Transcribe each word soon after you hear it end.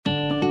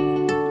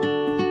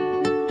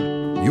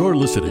You're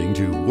listening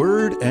to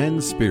Word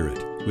and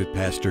Spirit with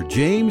Pastor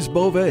James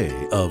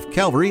Beauvais of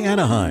Calvary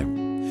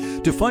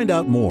Anaheim. To find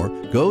out more,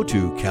 go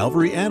to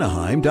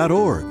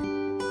calvaryanaheim.org.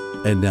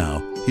 And now,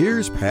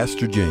 here's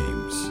Pastor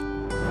James.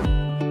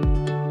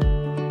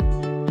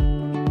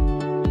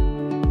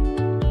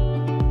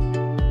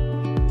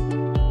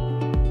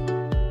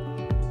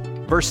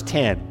 Verse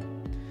 10.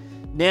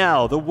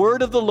 Now the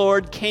word of the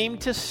Lord came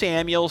to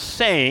Samuel,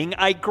 saying,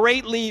 I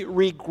greatly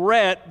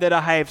regret that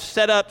I have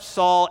set up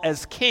Saul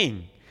as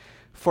king,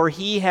 for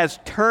he has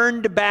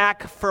turned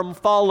back from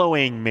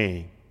following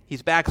me.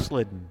 He's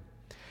backslidden.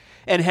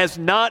 And has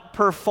not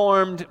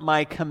performed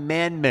my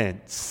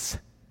commandments.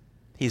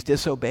 He's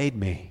disobeyed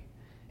me.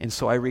 And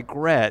so I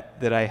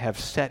regret that I have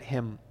set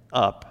him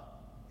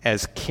up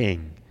as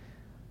king.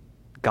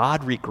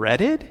 God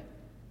regretted?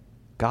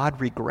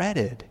 God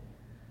regretted.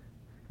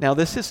 Now,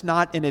 this is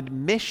not an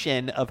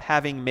admission of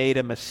having made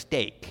a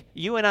mistake.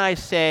 You and I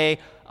say,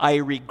 I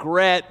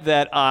regret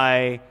that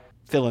I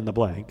fill in the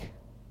blank.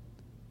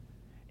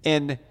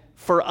 And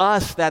for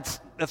us, that's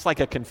like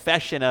a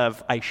confession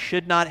of, I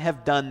should not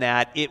have done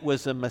that. It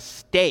was a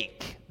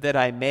mistake that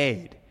I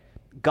made.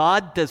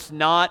 God does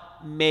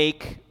not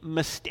make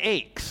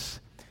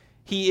mistakes.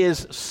 He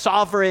is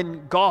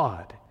sovereign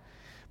God.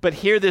 But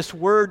here this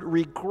word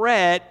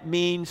regret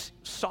means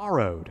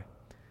sorrowed.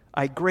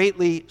 I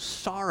greatly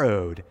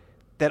sorrowed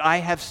that I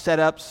have set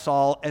up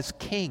Saul as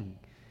king.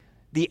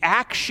 The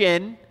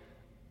action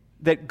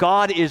that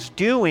God is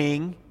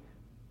doing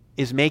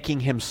is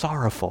making him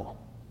sorrowful.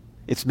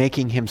 It's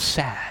making him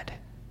sad.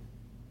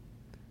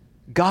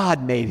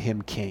 God made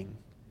him king,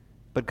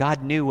 but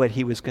God knew what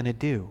he was going to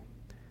do.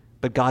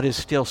 But God is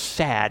still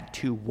sad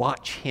to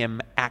watch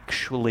him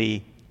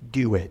actually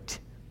do it.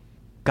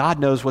 God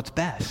knows what's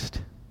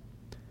best.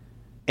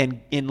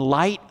 And in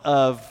light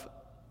of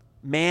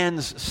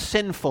man's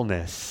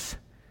sinfulness,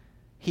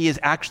 he is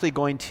actually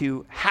going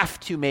to have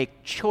to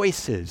make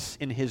choices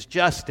in his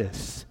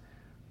justice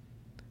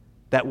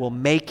that will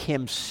make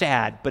him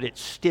sad, but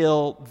it's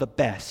still the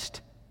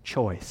best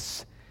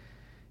choice.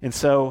 And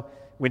so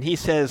when he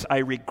says, I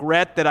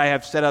regret that I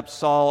have set up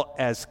Saul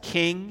as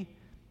king,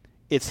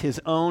 it's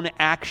his own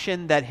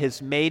action that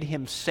has made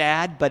him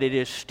sad, but it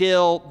is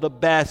still the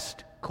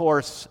best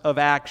course of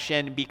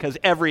action because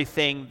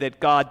everything that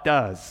God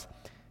does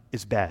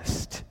is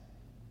best.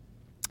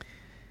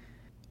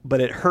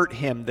 But it hurt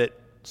him that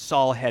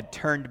Saul had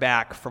turned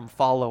back from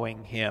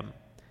following him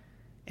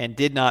and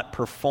did not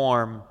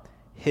perform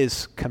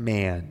his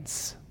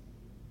commands.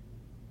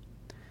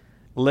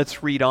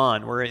 Let's read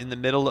on. We're in the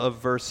middle of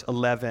verse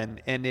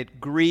 11. And it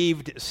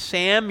grieved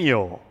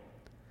Samuel,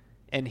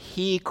 and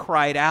he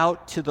cried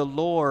out to the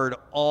Lord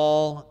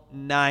all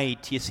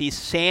night. You see,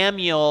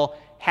 Samuel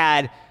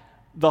had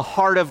the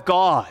heart of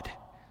God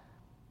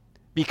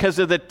because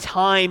of the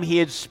time he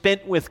had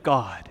spent with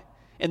God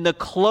and the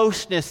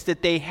closeness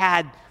that they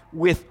had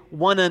with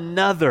one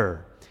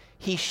another.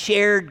 He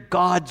shared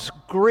God's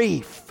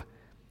grief.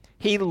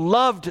 He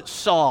loved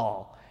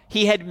Saul.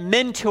 He had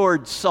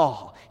mentored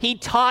Saul. He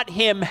taught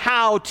him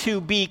how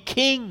to be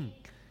king.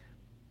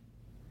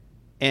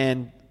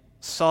 And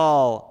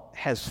Saul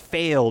has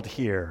failed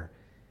here.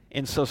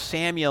 And so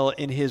Samuel,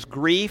 in his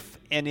grief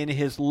and in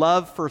his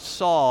love for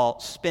Saul,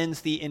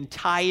 spends the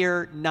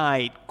entire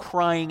night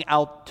crying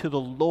out to the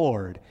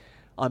Lord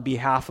on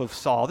behalf of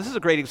Saul. This is a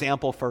great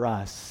example for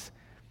us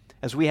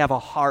as we have a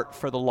heart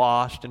for the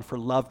lost and for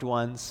loved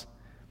ones.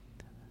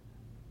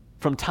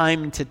 From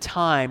time to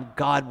time,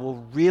 God will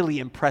really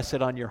impress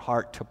it on your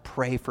heart to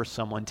pray for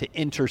someone, to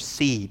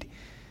intercede.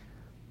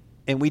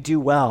 And we do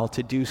well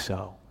to do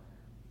so.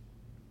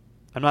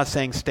 I'm not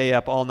saying stay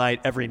up all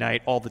night, every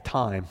night, all the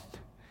time.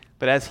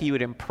 But as he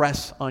would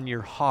impress on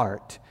your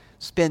heart,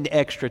 spend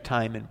extra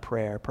time in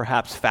prayer,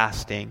 perhaps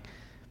fasting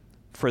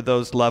for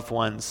those loved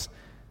ones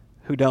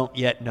who don't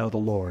yet know the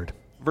Lord.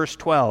 Verse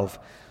 12,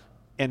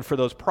 and for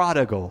those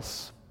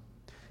prodigals.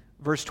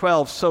 Verse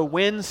 12, so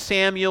when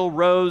Samuel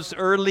rose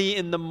early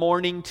in the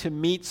morning to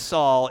meet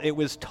Saul, it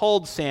was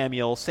told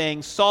Samuel,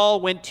 saying,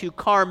 Saul went to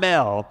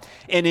Carmel,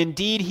 and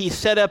indeed he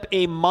set up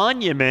a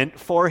monument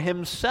for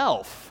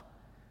himself.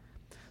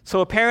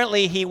 So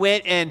apparently he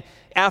went and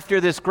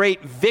after this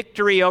great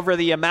victory over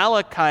the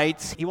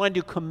Amalekites, he wanted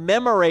to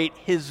commemorate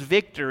his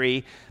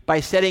victory by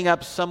setting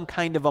up some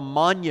kind of a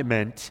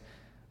monument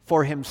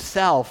for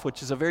himself,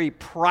 which is a very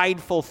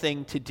prideful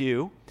thing to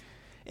do.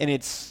 And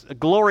it's a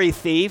glory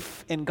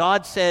thief. And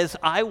God says,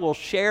 I will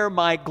share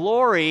my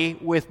glory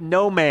with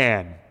no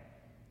man.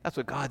 That's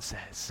what God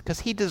says, because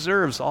he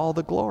deserves all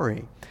the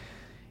glory.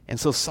 And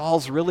so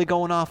Saul's really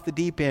going off the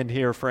deep end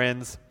here,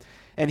 friends.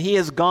 And he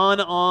has gone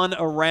on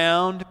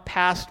around,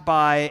 passed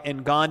by,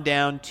 and gone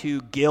down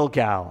to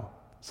Gilgal.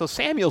 So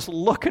Samuel's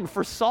looking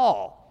for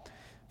Saul.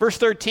 Verse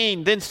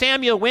 13, then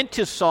Samuel went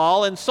to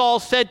Saul, and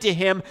Saul said to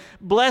him,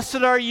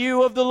 Blessed are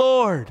you of the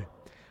Lord.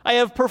 I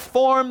have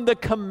performed the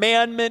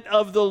commandment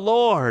of the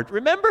Lord.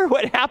 Remember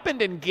what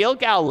happened in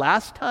Gilgal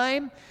last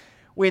time?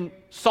 When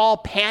Saul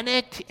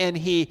panicked and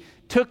he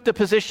took the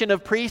position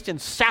of priest and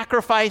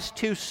sacrificed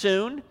too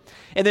soon.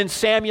 And then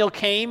Samuel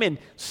came and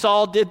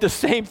Saul did the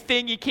same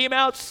thing. He came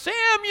out,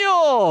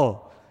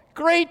 Samuel,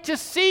 great to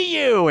see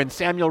you. And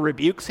Samuel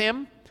rebukes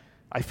him.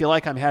 I feel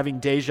like I'm having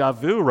deja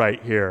vu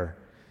right here.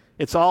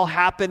 It's all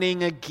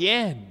happening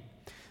again.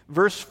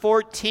 Verse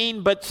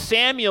 14, but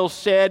Samuel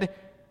said,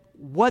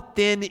 what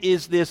then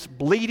is this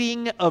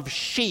bleating of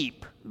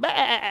sheep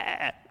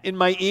in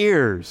my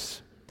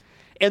ears,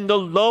 and the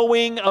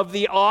lowing of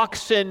the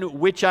oxen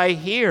which I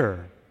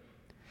hear?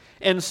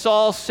 And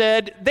Saul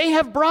said, they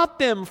have brought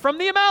them from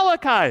the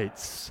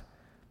Amalekites.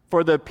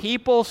 For the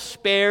people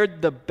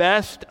spared the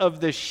best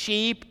of the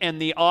sheep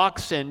and the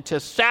oxen to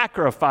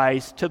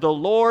sacrifice to the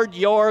Lord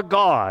your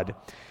God,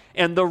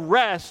 and the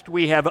rest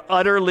we have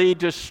utterly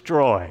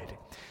destroyed.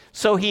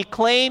 So he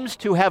claims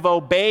to have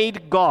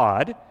obeyed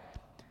God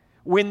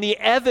when the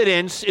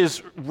evidence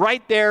is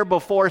right there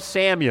before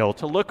Samuel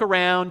to look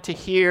around, to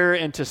hear,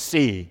 and to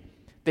see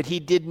that he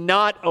did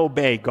not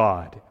obey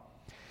God.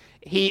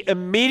 He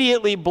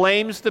immediately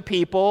blames the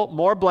people,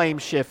 more blame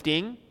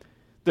shifting.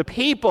 The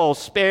people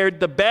spared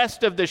the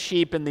best of the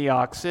sheep and the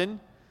oxen.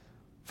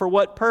 For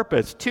what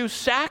purpose? To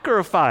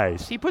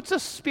sacrifice. He puts a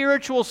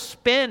spiritual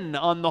spin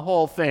on the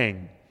whole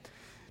thing.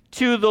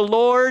 To the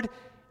Lord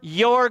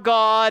your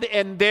God,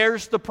 and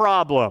there's the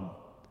problem.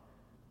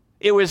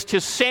 It was to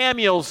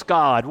Samuel's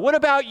God. What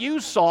about you,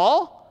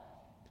 Saul?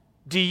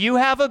 Do you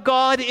have a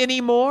God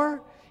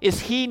anymore? Is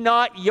he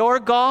not your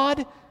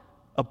God?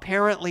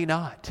 Apparently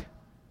not.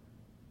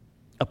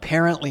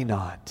 Apparently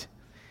not.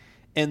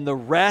 And the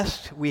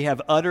rest we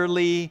have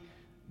utterly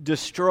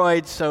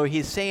destroyed. So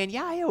he's saying,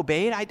 yeah, I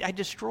obeyed. I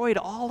destroyed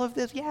all of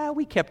this. Yeah,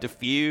 we kept a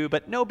few,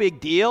 but no big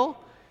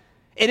deal.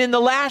 And in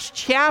the last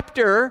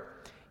chapter,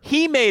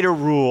 he made a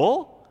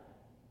rule.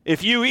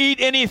 If you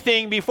eat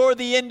anything before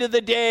the end of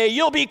the day,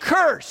 you'll be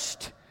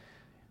cursed.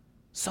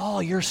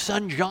 Saul, your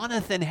son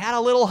Jonathan had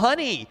a little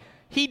honey.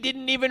 He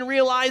didn't even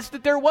realize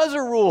that there was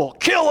a rule.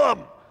 Kill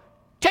him.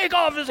 Take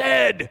off his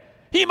head.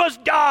 He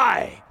must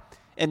die.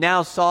 And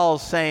now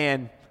Saul's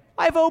saying,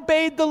 I've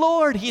obeyed the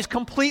Lord. He's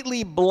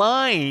completely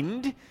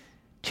blind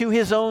to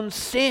his own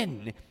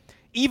sin.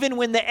 Even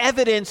when the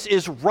evidence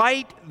is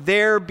right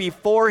there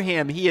before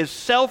him, he is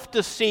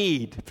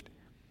self-deceived.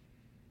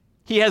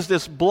 He has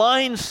this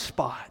blind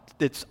spot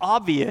that's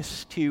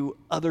obvious to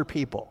other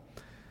people.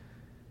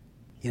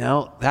 You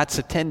know, that's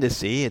a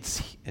tendency.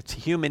 It's a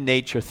human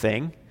nature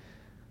thing.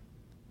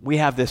 We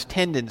have this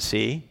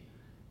tendency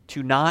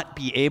to not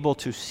be able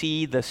to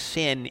see the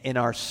sin in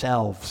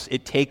ourselves.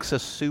 It takes a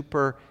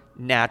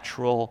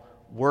supernatural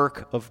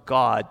work of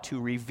God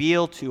to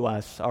reveal to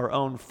us our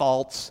own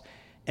faults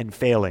and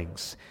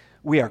failings.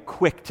 We are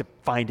quick to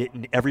find it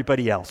in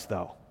everybody else,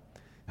 though.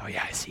 Oh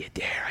yeah, I see it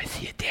there. I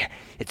see it there.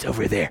 It's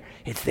over there.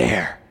 It's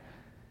there.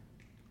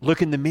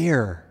 Look in the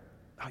mirror.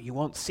 Oh, you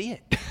won't see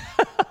it.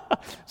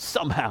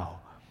 Somehow.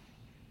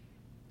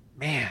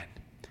 Man.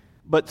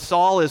 But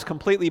Saul is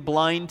completely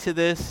blind to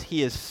this.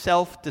 He is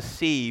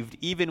self-deceived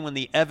even when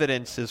the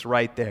evidence is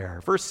right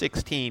there. Verse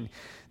 16,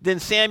 then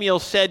Samuel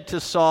said to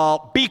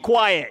Saul, be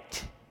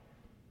quiet.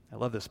 I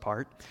love this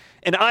part.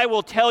 And I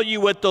will tell you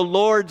what the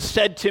Lord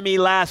said to me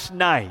last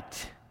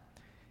night.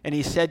 And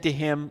he said to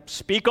him,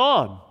 speak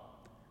on.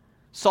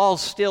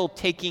 Saul's still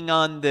taking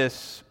on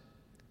this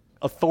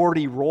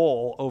authority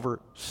role over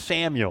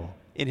Samuel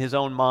in his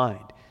own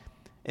mind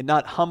and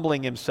not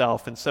humbling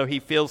himself. And so he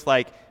feels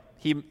like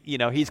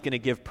he's going to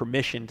give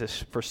permission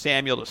for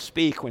Samuel to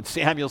speak when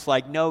Samuel's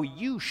like, no,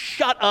 you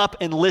shut up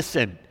and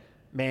listen,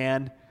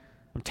 man.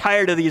 I'm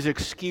tired of these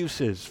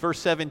excuses. Verse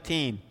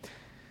 17.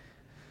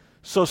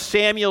 So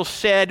Samuel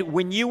said,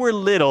 when you were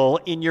little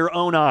in your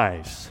own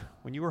eyes,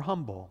 when you were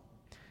humble,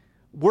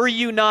 were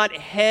you not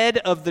head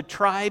of the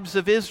tribes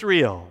of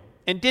Israel?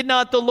 And did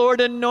not the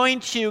Lord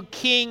anoint you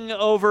king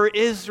over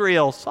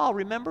Israel? Saul,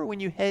 remember when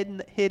you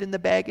hid in the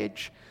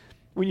baggage?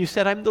 When you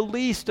said, I'm the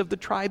least of the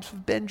tribes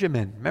of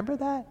Benjamin. Remember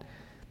that?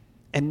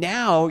 And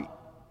now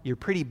you're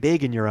pretty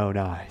big in your own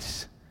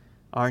eyes,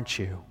 aren't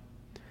you?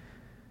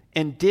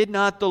 And did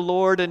not the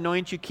Lord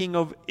anoint you king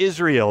of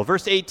Israel?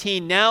 Verse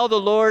 18, now the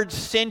Lord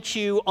sent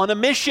you on a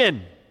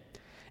mission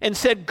and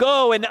said,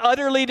 go and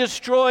utterly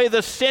destroy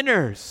the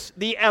sinners,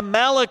 the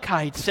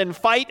Amalekites, and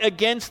fight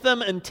against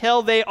them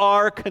until they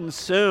are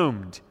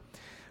consumed.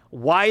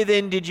 Why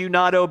then did you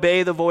not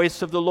obey the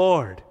voice of the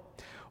Lord?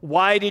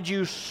 Why did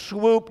you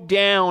swoop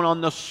down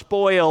on the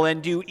spoil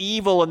and do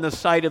evil in the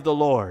sight of the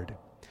Lord?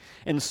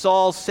 And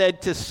Saul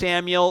said to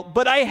Samuel,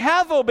 but I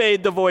have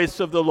obeyed the voice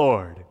of the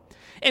Lord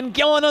and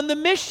gone on the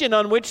mission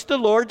on which the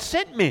Lord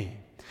sent me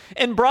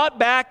and brought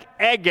back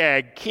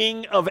Agag,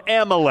 king of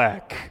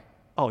Amalek.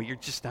 Oh, you're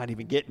just not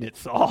even getting it,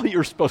 Saul.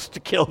 You're supposed to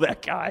kill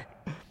that guy.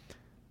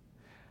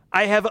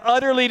 I have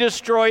utterly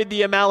destroyed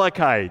the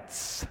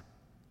Amalekites.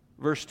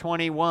 Verse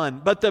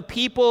 21, but the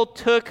people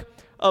took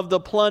of the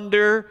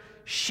plunder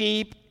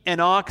sheep and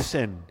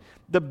oxen,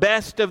 the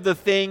best of the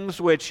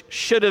things which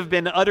should have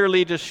been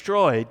utterly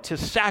destroyed, to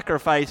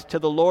sacrifice to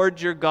the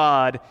Lord your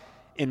God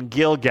in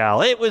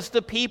Gilgal. It was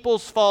the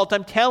people's fault.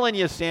 I'm telling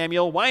you,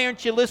 Samuel, why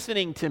aren't you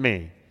listening to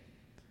me?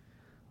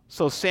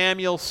 So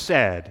Samuel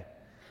said,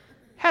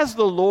 has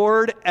the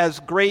Lord as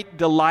great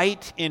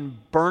delight in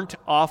burnt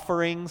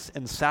offerings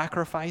and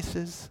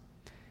sacrifices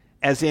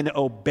as in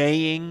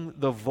obeying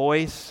the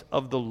voice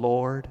of the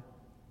Lord?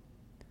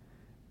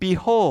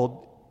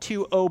 Behold,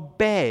 to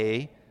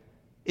obey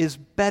is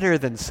better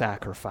than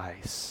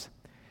sacrifice,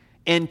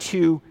 and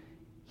to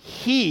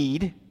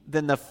heed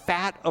than the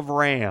fat of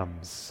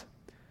rams.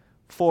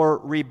 For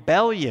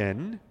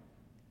rebellion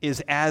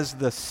is as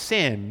the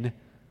sin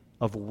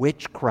of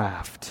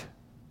witchcraft,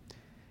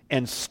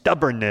 and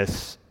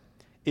stubbornness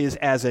is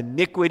as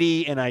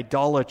iniquity and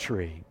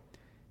idolatry.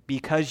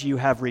 Because you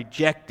have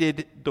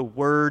rejected the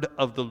word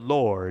of the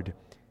Lord,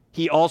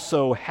 he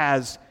also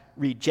has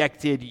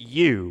rejected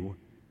you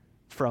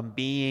from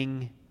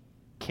being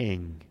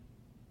king.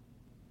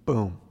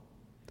 Boom.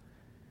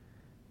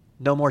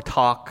 No more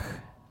talk,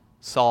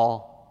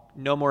 Saul.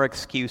 No more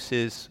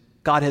excuses.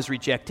 God has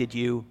rejected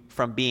you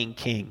from being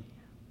king.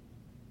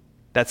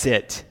 That's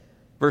it.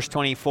 Verse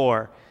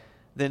 24.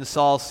 Then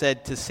Saul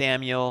said to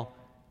Samuel,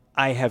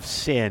 I have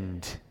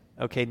sinned.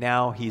 Okay,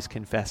 now he's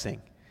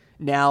confessing.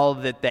 Now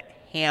that the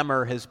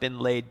hammer has been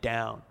laid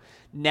down,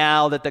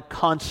 now that the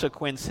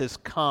consequence has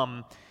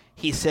come,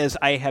 he says,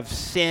 I have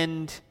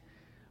sinned,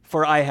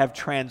 for I have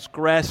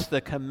transgressed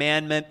the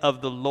commandment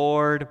of the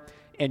Lord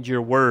and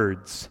your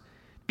words,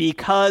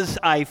 because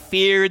I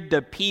feared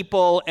the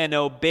people and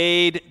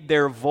obeyed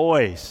their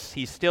voice.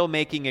 He's still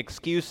making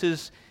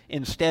excuses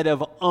instead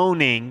of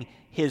owning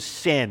his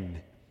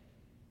sin.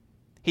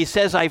 He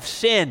says, I've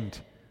sinned,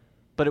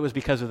 but it was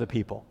because of the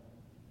people.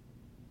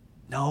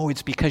 No,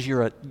 it's because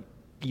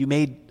you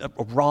made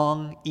a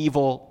wrong,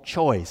 evil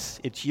choice.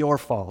 It's your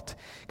fault.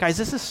 Guys,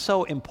 this is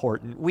so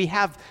important. We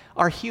have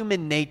our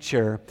human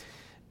nature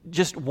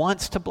just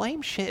wants to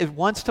blame shit. It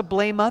wants to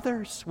blame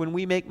others when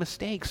we make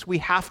mistakes. We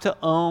have to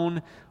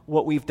own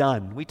what we've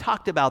done. We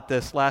talked about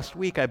this last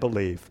week, I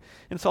believe.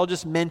 And so I'll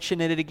just mention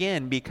it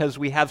again because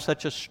we have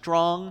such a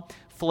strong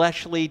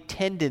fleshly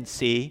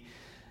tendency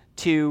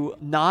to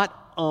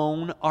not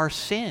own our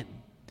sin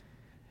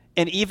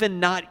and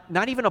even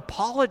not even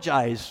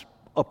apologize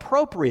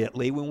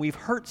appropriately when we've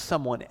hurt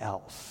someone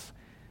else.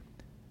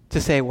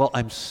 To say, well,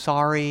 I'm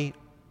sorry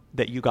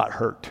that you got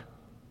hurt.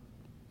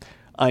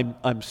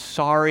 I'm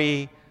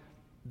sorry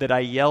that I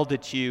yelled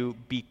at you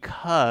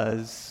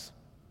because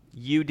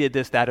you did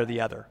this, that, or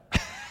the other.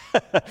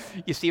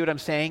 You see what I'm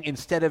saying?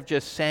 Instead of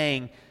just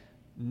saying,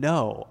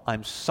 no,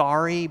 I'm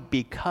sorry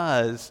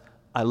because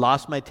I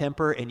lost my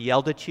temper and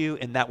yelled at you,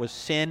 and that was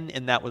sin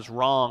and that was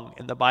wrong.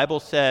 And the Bible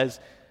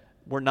says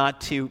we're not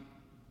to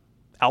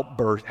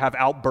have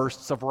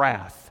outbursts of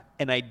wrath.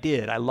 And I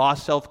did. I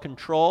lost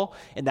self-control,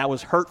 and that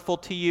was hurtful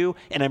to you,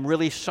 and I'm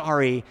really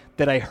sorry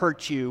that I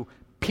hurt you,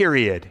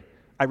 period.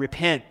 I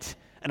repent,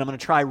 and I'm going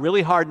to try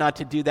really hard not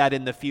to do that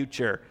in the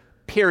future,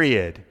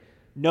 period.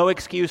 No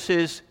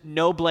excuses,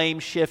 no blame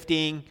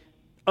shifting.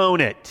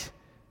 Own it.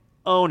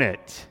 Own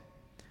it.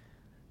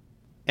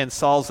 And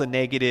Saul's a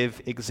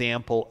negative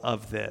example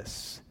of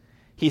this.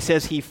 He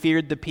says he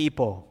feared the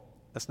people.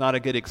 That's not a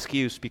good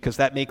excuse because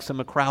that makes him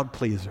a crowd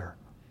pleaser.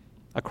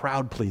 A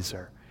crowd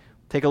pleaser.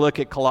 Take a look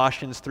at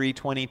Colossians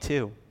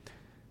 3:22.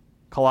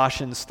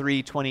 Colossians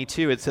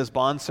 3:22, it says,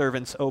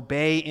 bondservants,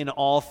 obey in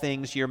all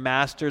things your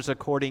masters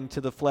according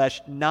to the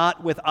flesh,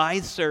 not with eye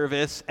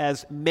service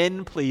as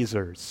men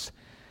pleasers,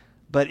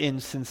 but in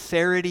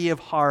sincerity of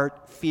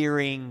heart,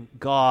 fearing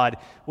God.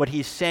 What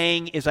he's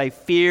saying is, I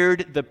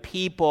feared the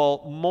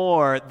people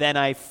more than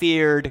I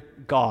feared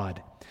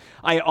God.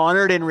 I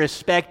honored and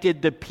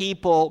respected the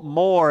people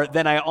more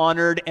than I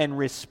honored and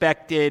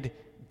respected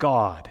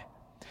God.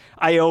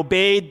 I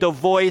obeyed the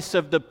voice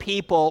of the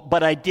people,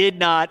 but I did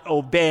not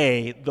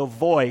obey the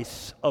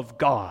voice of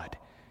God.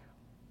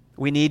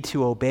 We need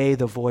to obey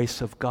the voice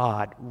of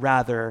God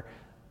rather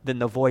than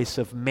the voice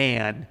of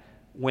man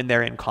when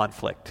they're in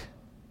conflict.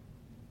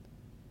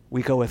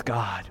 We go with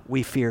God.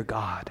 We fear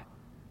God.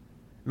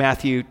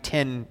 Matthew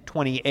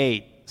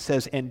 10:28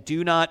 says, and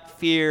do not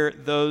fear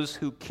those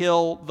who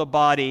kill the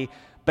body,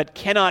 but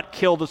cannot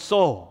kill the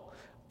soul.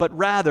 But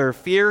rather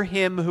fear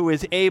him who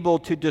is able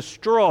to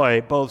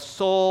destroy both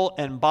soul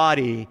and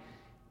body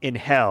in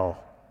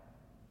hell.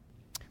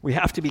 We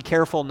have to be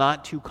careful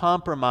not to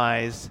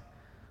compromise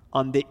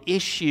on the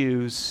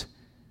issues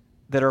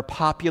that are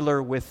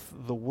popular with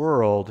the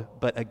world,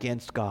 but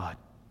against God.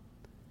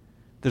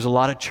 There's a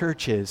lot of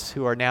churches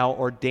who are now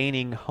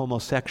ordaining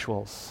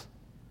homosexuals,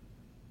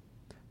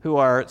 who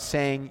are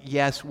saying,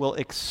 yes, we'll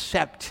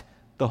accept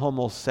the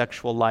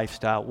homosexual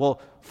lifestyle. We'll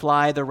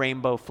fly the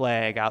rainbow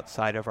flag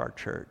outside of our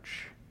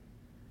church.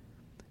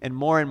 And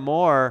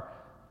more,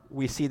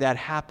 we see that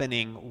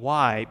happening.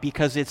 Why?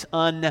 Because it's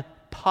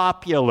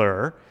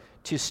unpopular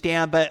to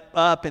stand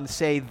up and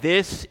say,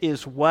 this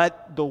is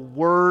what the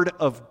Word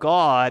of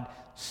God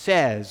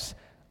says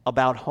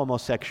about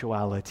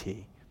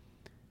homosexuality.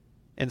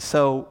 And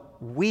so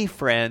we,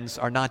 friends,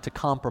 are not to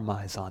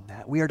compromise on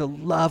that. We are to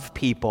love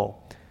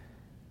people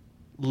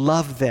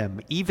love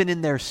them, even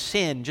in their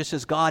sin, just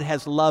as God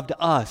has loved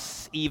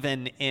us,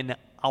 even in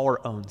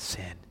our own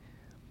sin.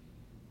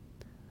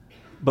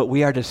 But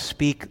we are to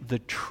speak the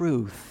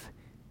truth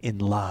in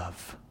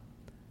love.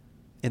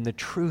 And the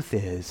truth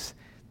is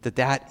that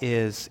that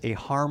is a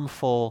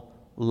harmful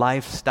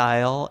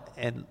lifestyle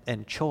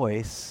and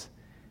choice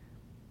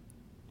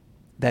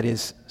that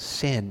is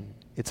sin.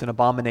 It's an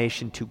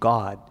abomination to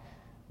God.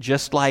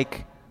 Just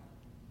like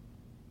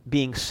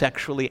being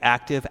sexually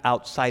active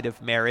outside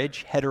of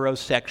marriage,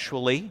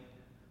 heterosexually,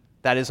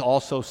 that is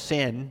also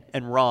sin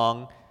and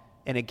wrong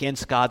and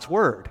against God's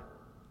word.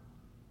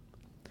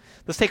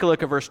 Let's take a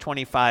look at verse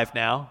 25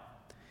 now.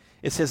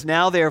 It says,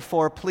 "Now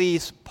therefore,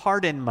 please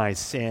pardon my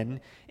sin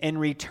and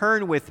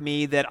return with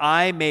me that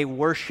I may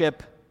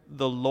worship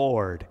the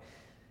Lord."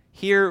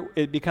 Here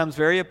it becomes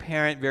very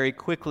apparent very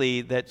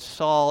quickly that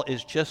Saul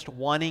is just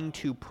wanting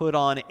to put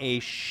on a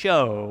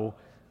show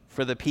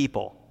for the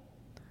people.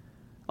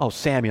 "Oh,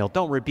 Samuel,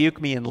 don't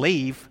rebuke me and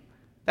leave.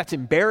 That's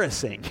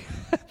embarrassing."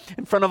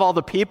 In front of all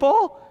the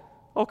people?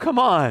 Oh, come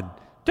on.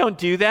 Don't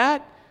do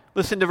that.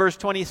 Listen to verse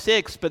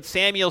 26. "But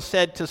Samuel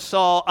said to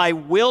Saul, I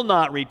will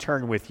not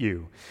return with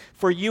you,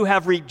 for you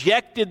have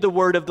rejected the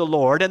word of the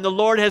Lord, and the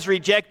Lord has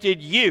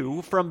rejected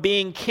you from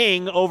being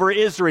king over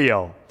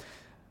Israel."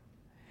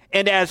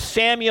 And as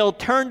Samuel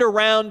turned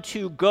around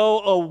to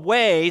go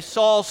away,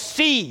 Saul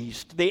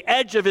seized the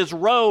edge of his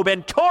robe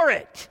and tore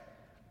it.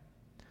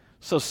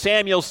 So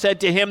Samuel said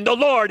to him, "The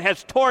Lord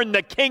has torn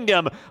the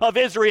kingdom of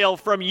Israel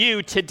from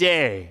you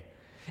today,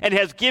 and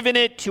has given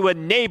it to a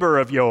neighbor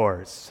of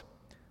yours,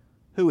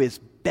 who is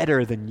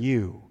better than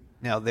you."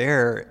 Now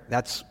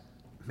that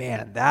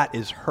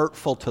is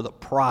hurtful to the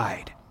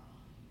pride.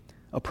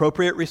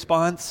 Appropriate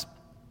response?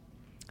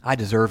 "I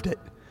deserved it.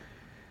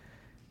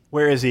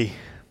 Where is he?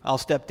 I'll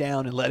step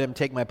down and let him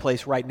take my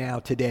place right now,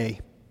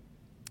 today,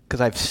 because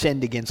I've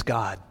sinned against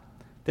God."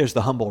 There's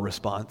the humble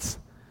response.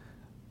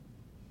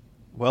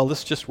 Well,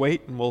 let's just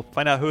wait and we'll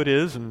find out who it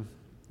is,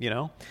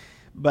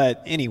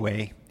 But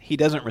anyway, he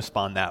doesn't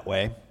respond that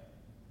way.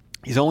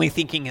 He's only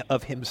thinking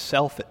of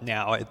himself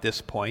now at this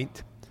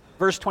point.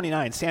 Verse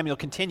 29, Samuel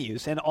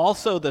continues, "And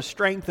also the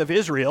strength of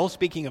Israel,"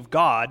 speaking of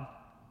God,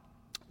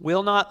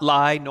 "will not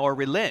lie nor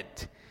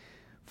relent,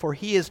 for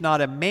he is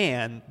not a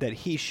man that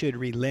he should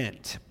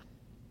relent."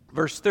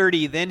 Verse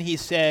 30, "Then he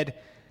said,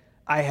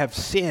 I have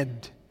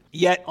sinned,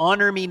 yet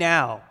honor me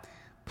now,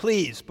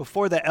 please,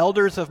 before the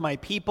elders of my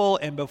people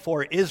and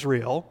before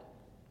Israel,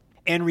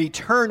 and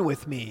return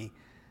with me,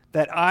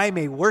 that I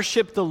may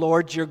worship the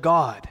Lord your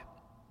God."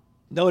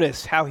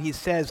 Notice how he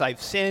says,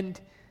 "I've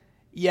sinned,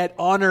 yet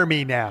honor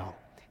me now."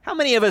 How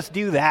many of us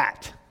do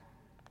that?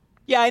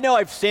 Yeah, I know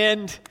I've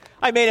sinned.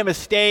 I made a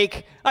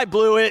mistake. I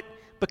blew it.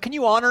 But can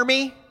you honor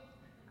me?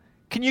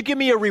 Can you give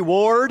me a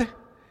reward?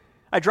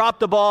 I dropped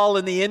the ball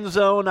in the end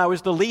zone. I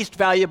was the least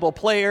valuable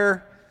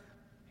player.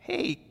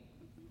 Hey,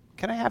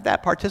 can I have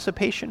that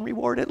participation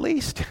reward at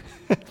least?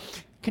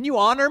 Can you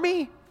honor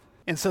me?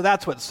 And so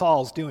that's what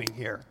Saul's doing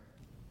here.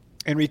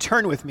 "And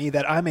return with me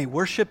that I may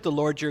worship the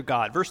Lord your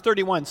God." Verse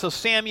 31, "So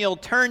Samuel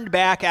turned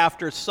back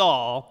after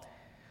Saul,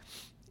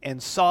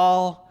 and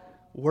Saul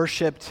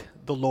worshiped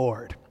the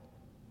Lord."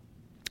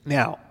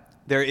 Now,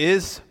 there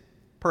is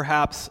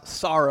perhaps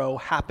sorrow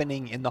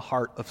happening in the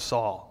heart of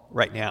Saul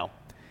right now.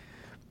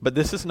 But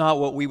this is not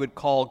what we would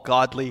call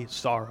godly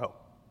sorrow.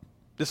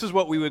 This is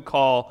what we would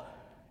call,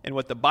 and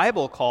what the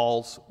Bible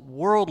calls,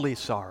 worldly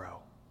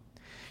sorrow.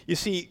 You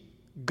see,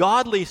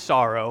 godly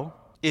sorrow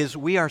is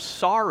we are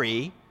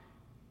sorry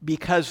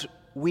because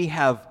we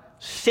have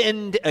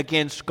sinned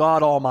against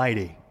God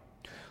Almighty.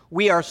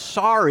 We are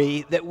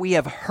sorry that we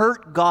have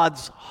hurt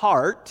God's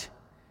heart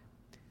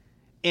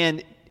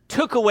and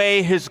took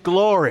away His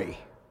glory.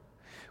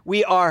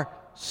 We are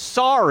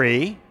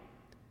sorry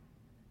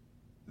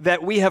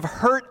that we have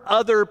hurt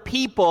other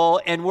people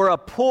and we're a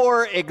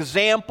poor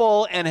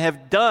example and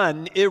have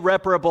done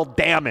irreparable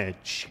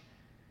damage.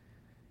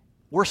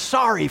 We're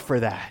sorry for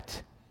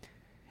that.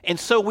 And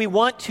so we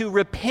want to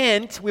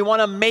repent. We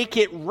want to make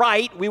it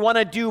right. We want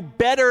to do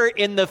better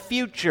in the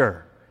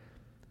future.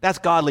 That's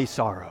godly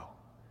sorrow.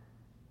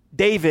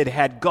 David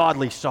had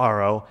godly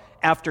sorrow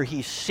after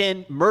he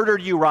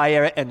murdered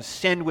Uriah and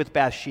sinned with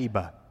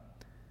Bathsheba.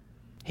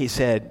 He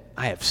said,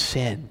 "I have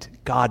sinned.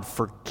 God,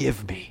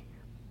 forgive me."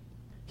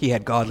 He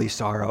had godly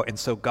sorrow, and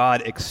so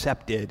God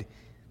accepted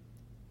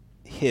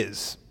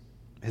his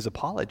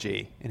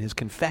apology and his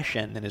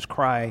confession and his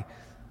cry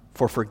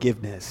for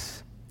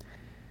forgiveness.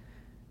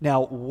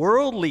 Now,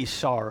 worldly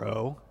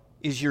sorrow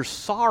is you're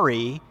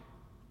sorry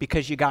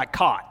because you got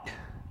caught.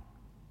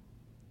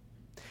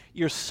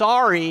 You're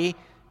sorry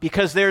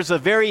because there's a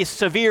very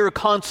severe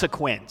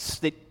consequence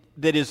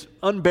that is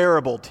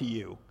unbearable to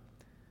you.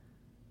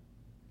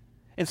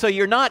 And so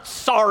you're not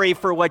sorry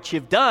for what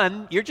you've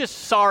done, you're just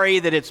sorry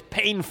that it's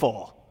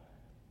painful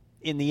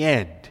in the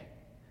end.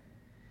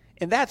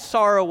 And that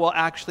sorrow will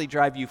actually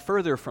drive you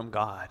further from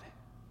God.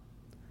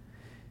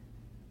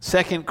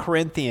 2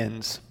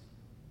 Corinthians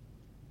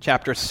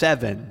chapter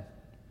 7,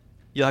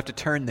 you'll have to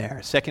turn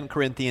there. 2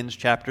 Corinthians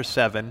chapter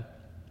 7.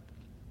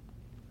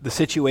 The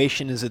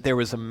situation is that there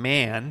was a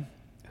man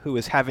who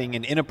was having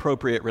an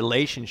inappropriate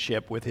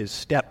relationship with his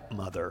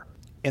stepmother,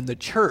 and the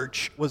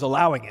church was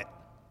allowing it,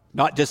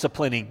 not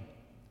disciplining.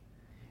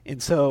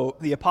 And so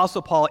the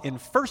Apostle Paul in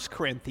 1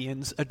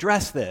 Corinthians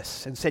addressed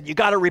this and said, you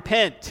got to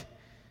repent,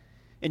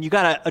 and you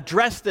got to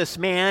address this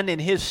man and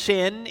his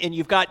sin, and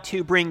you've got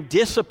to bring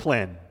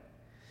discipline.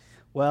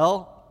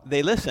 Well,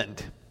 they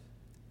listened,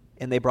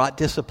 and they brought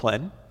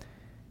discipline,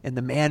 and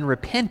the man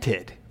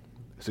repented.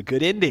 It was a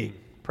good ending.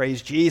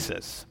 Praise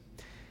Jesus.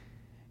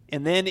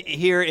 And then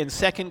here in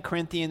 2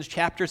 Corinthians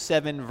chapter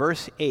 7,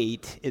 verse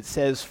 8, it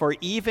says, for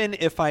even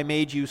if I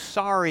made you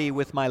sorry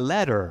with my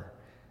letter,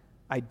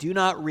 I do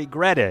not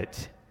regret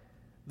it,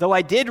 though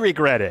I did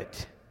regret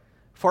it.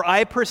 For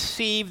I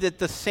perceive that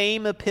the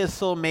same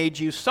epistle made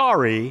you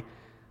sorry,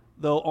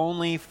 though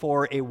only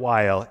for a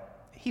while.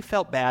 He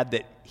felt bad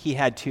that he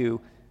had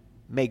to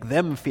make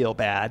them feel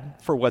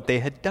bad for what they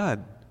had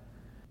done.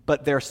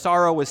 But their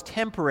sorrow was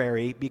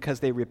temporary because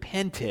they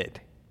repented.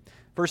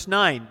 Verse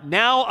 9,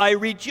 now I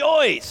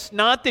rejoice,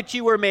 not that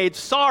you were made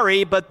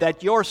sorry, but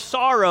that your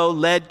sorrow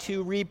led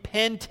to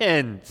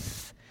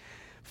repentance.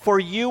 For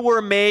you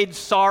were made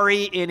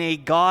sorry in a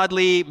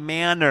godly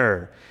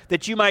manner,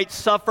 that you might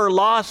suffer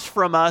loss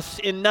from us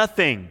in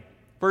nothing.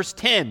 Verse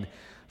 10,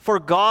 for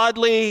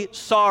godly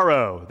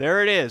sorrow,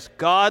 there it is,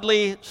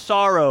 godly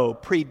sorrow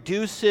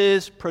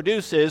produces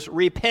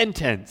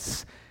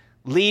repentance,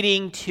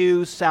 leading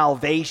to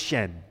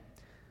salvation,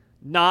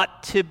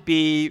 not to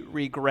be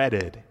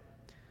regretted.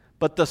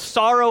 But the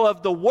sorrow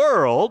of the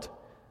world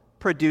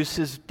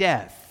produces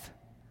death.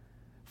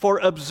 For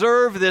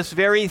observe this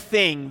very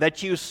thing,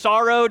 that you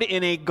sorrowed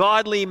in a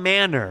godly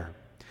manner.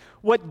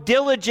 What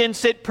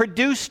diligence it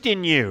produced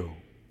in you.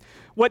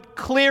 What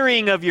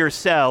clearing of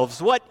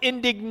yourselves. What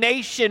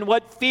indignation,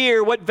 what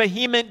fear, what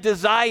vehement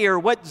desire,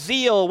 what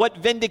zeal, what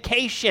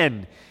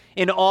vindication.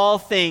 In all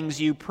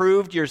things you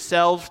proved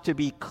yourselves to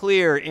be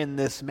clear in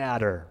this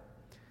matter.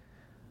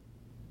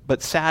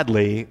 But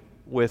sadly,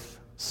 with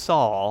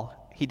Saul,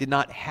 he did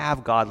not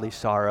have godly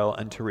sorrow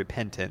unto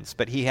repentance,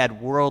 but he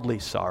had worldly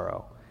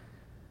sorrow.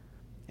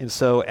 And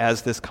so,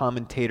 as this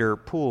commentator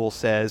Poole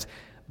says,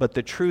 but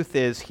the truth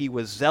is he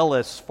was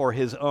zealous for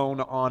his own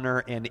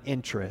honor and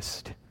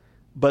interest,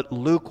 but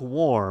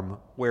lukewarm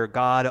where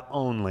God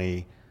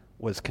only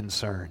was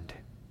concerned.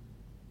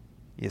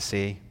 You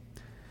see?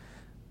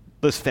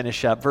 Let's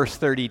finish up. Verse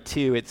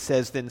 32, it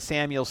says, then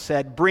Samuel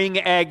said, bring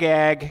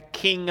Agag,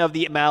 king of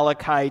the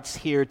Amalekites,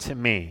 here to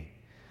me.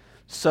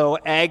 So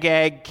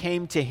Agag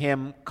came to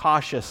him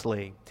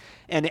cautiously,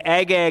 and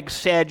Agag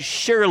said,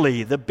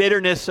 surely the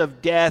bitterness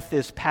of death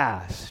is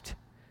past.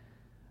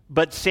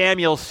 But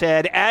Samuel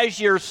said, as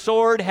your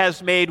sword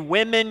has made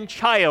women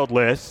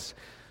childless,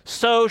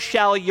 so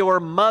shall your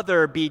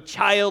mother be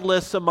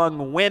childless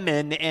among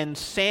women. And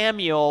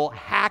Samuel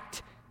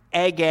hacked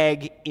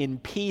Agag in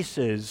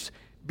pieces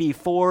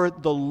before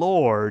the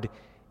Lord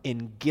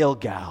in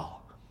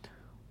Gilgal.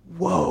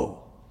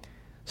 Whoa.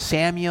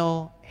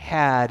 Samuel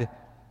had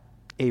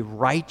a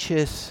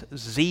righteous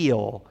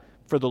zeal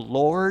for the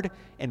Lord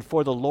and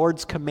for the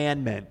Lord's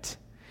commandment.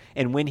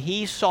 And when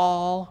he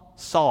saw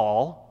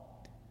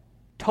Saul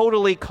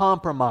totally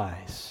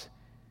compromise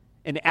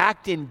and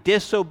act in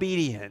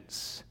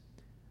disobedience,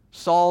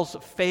 Saul's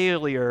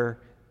failure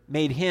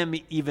made him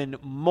even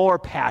more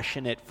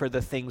passionate for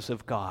the things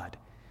of God.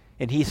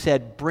 And he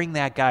said, bring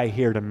that guy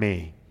here to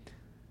me,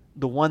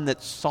 the one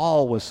that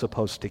Saul was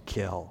supposed to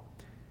kill.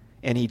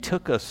 And he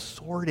took a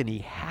sword and he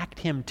hacked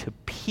him to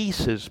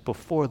pieces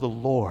before the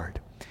Lord.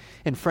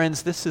 And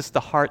friends, this is the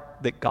heart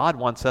that God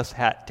wants us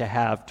to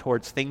have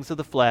towards things of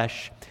the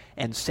flesh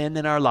and sin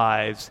in our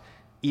lives,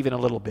 even a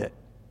little bit.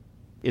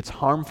 It's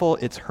harmful,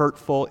 it's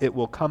hurtful, it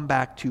will come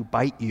back to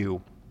bite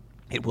you.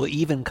 It will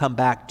even come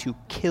back to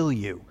kill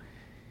you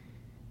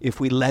if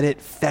we let it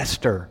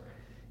fester,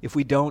 if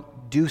we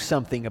don't do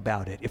something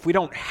about it, if we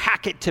don't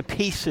hack it to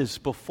pieces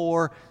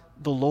before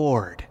the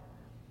Lord.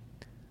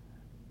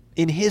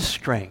 In His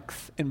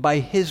strength and by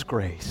His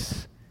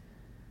grace.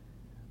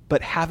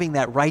 But having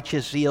that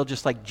righteous zeal,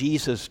 just like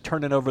Jesus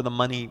turning over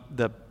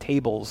the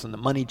tables and the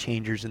money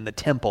changers in the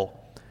temple,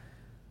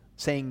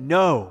 saying,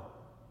 no,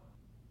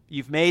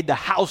 you've made the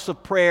house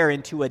of prayer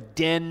into a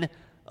den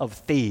of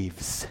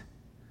thieves.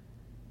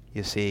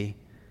 You see,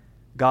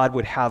 God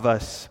would have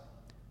us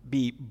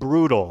be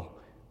brutal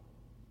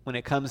when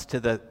it comes to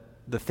the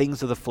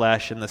things of the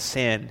flesh and the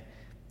sin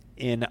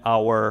in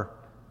our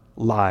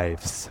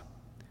lives.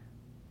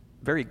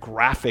 Very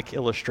graphic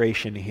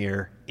illustration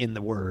here in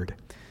the Word.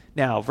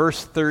 Now,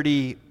 verse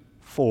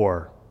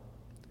 34.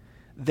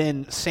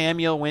 Then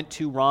Samuel went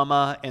to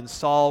Ramah, and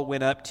Saul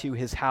went up to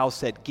his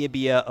house at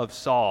Gibeah of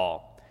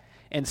Saul.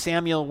 And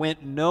Samuel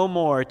went no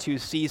more to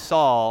see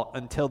Saul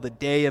until the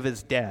day of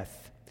his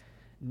death.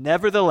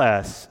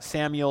 Nevertheless,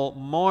 Samuel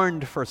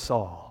mourned for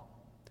Saul,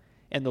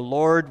 and the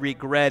Lord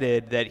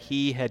regretted that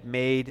he had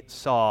made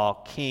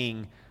Saul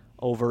king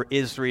over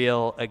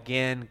Israel.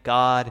 Again,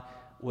 God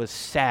was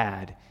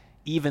sad,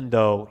 even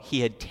though he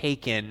had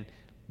taken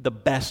the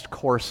best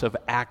course of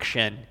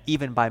action,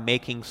 even by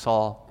making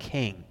Saul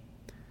king.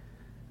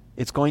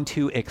 It's going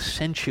to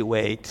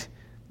accentuate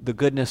the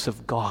goodness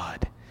of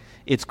God.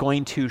 It's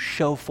going to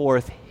show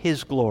forth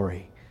his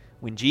glory.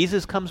 When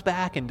Jesus comes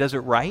back and does it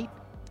right,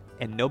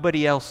 and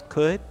nobody else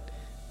could,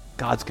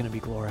 God's going to be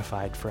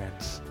glorified,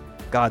 friends.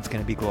 God's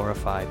going to be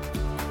glorified.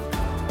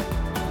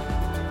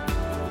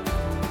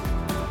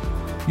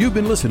 You've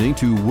been listening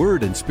to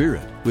Word and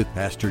Spirit with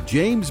Pastor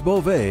James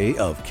Beauvais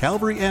of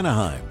Calvary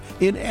Anaheim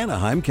in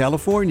Anaheim,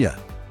 California.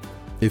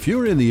 If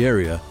you're in the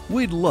area,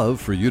 we'd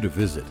love for you to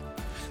visit.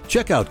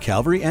 Check out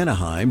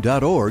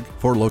calvaryanaheim.org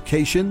for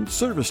location,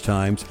 service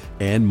times,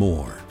 and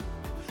more.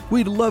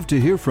 We'd love to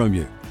hear from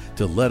you.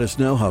 To let us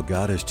know how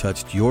God has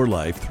touched your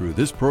life through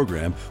this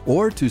program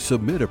or to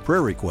submit a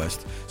prayer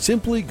request,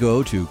 simply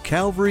go to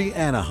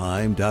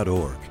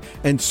calvaryanaheim.org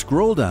and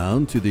scroll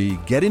down to the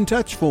Get in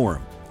Touch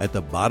form at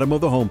the bottom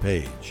of the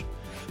homepage.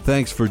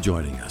 Thanks for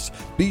joining us.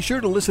 Be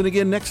sure to listen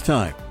again next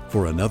time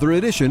for another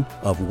edition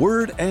of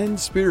Word and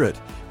Spirit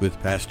with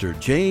Pastor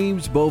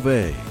James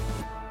Beauvais.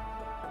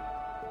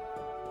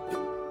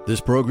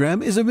 This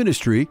program is a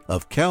ministry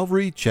of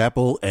Calvary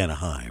Chapel,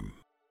 Anaheim.